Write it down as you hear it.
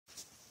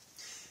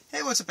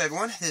Hey, what's up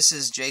everyone? This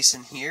is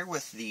Jason here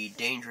with the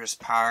Dangerous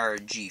Power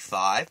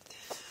G5.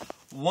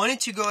 Wanted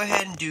to go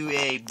ahead and do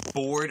a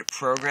board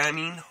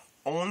programming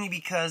only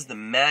because the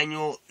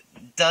manual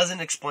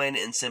doesn't explain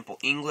it in simple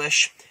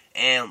English,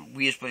 and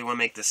we just really want to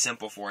make this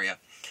simple for you.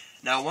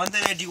 Now, one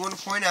thing I do want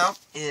to point out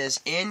is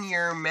in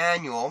your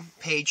manual,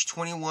 page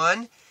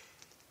 21,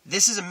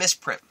 this is a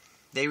misprint.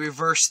 They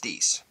reverse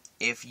these.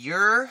 If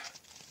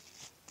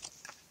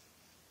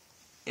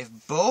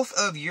both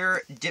of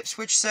your dip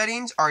switch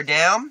settings are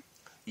down,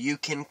 you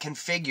can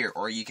configure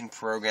or you can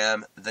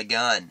program the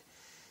gun.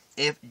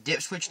 If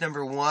dip switch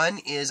number 1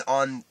 is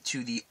on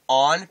to the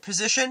on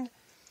position,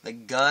 the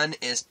gun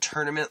is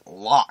tournament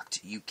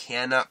locked. You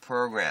cannot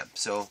program.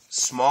 So,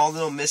 small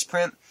little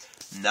misprint,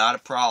 not a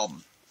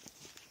problem.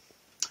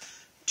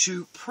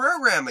 To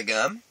program a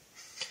gun,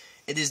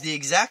 it is the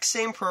exact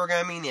same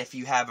programming if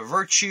you have a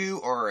Virtue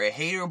or a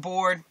Hater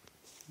board.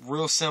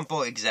 Real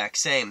simple, exact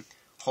same.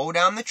 Hold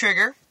down the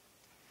trigger,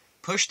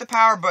 push the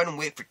power button,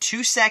 wait for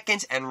 2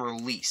 seconds, and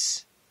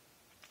release.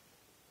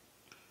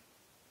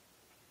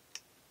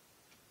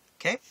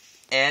 Okay,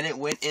 and it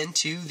went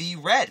into the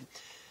red.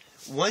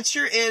 Once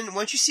you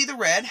see the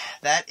red,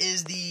 that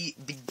is the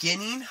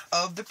beginning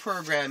of the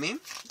programming.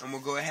 And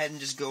we'll go ahead and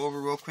just go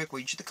over real quick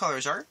what each of the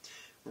colors are.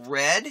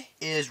 Red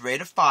is rate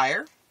of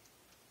fire.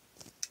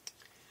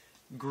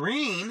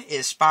 Green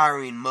is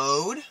firing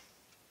mode.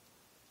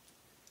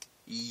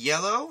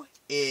 Yellow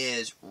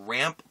is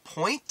ramp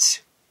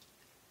point.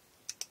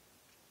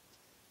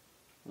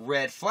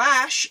 Red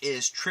flash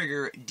is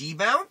trigger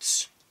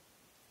debounce.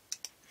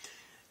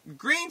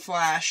 Green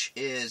flash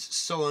is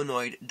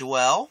solenoid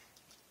dwell.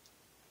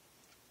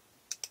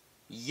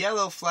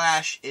 Yellow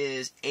flash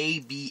is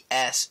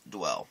ABS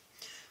dwell.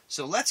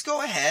 So let's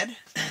go ahead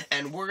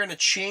and we're going to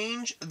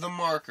change the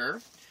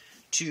marker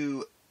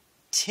to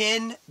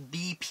 10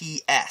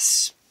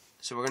 BPS.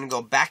 So we're going to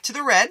go back to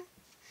the red.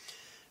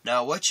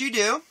 Now what you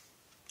do,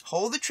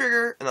 hold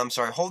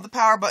the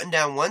power button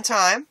down one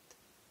time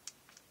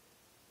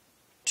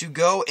to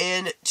go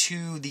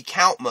into the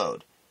count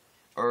mode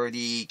or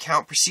the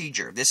count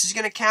procedure. This is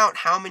going to count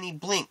how many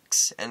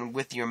blinks, and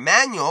with your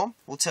manual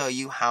will tell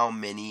you how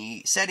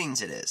many settings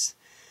it is.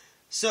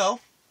 So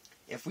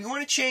if we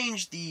want to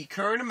change the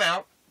current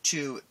amount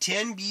to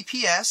 10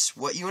 BPS,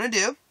 what you want to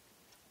do,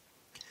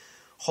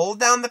 hold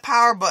down the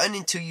power button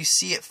until you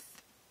see it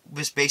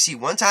just basically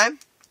one time.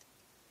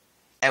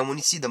 And when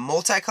you see the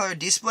multicolored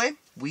display,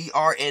 we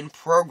are in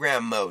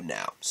program mode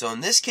now. So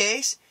in this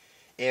case,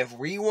 if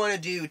we want to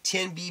do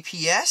 10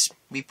 BPS,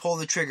 we pull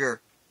the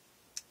trigger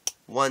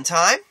one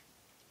time,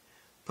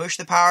 push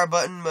the power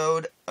button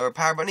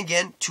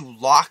again to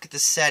lock the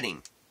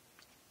setting.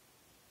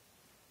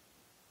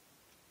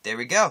 There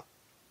we go.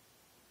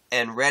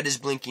 And red is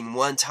blinking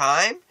one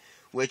time,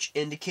 which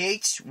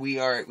indicates we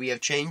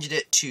have changed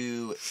it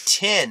to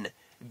 10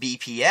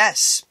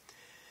 BPS.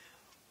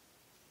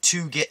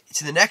 To get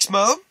to the next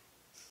mode,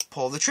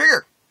 pull the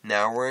trigger.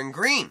 Now we're in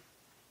green,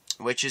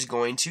 which is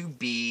going to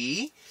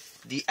be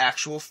the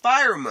actual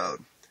fire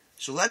mode.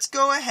 So let's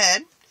go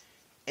ahead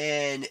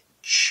and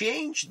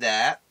change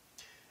that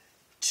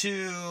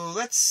to,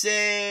 let's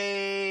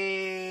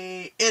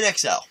say,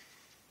 NXL.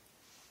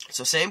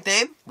 So same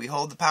thing, we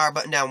hold the power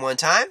button down one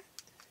time.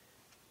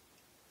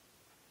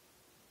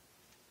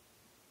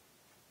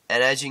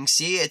 And as you can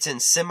see, it's in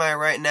semi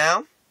right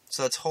now.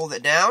 So let's hold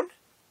it down.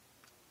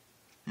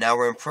 Now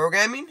we're in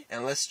programming,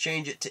 and let's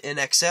change it to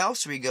NXL.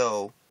 So we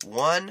go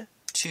 1,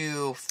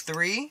 2,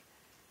 3.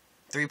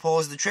 3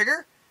 pulls the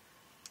trigger.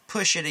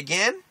 Push it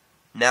again.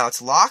 Now it's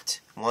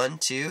locked. 1,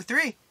 2,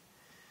 3.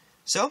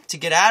 So to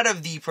get out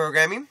of the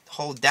programming,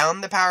 hold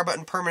down the power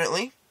button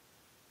permanently.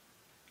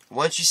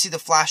 Once you see the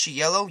flashy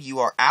yellow, you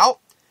are out.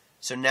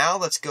 So now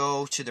let's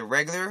go to the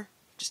regular.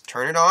 Just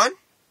turn it on.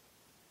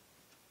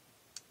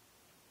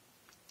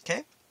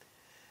 Okay.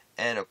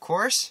 And of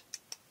course,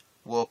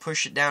 we'll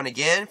push it down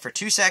again for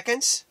 2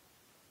 seconds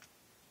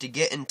to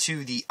get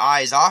into the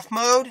eyes off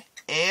mode,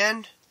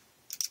 and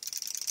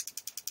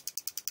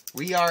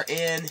we are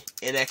in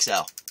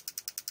NXL.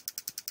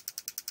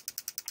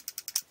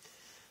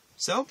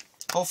 So,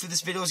 hopefully this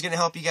video is going to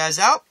help you guys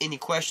out. Any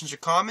questions or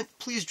comments,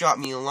 please drop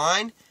me a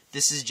line.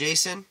 This is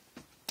Jason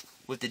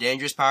with the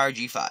Dangerous Power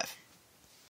G5.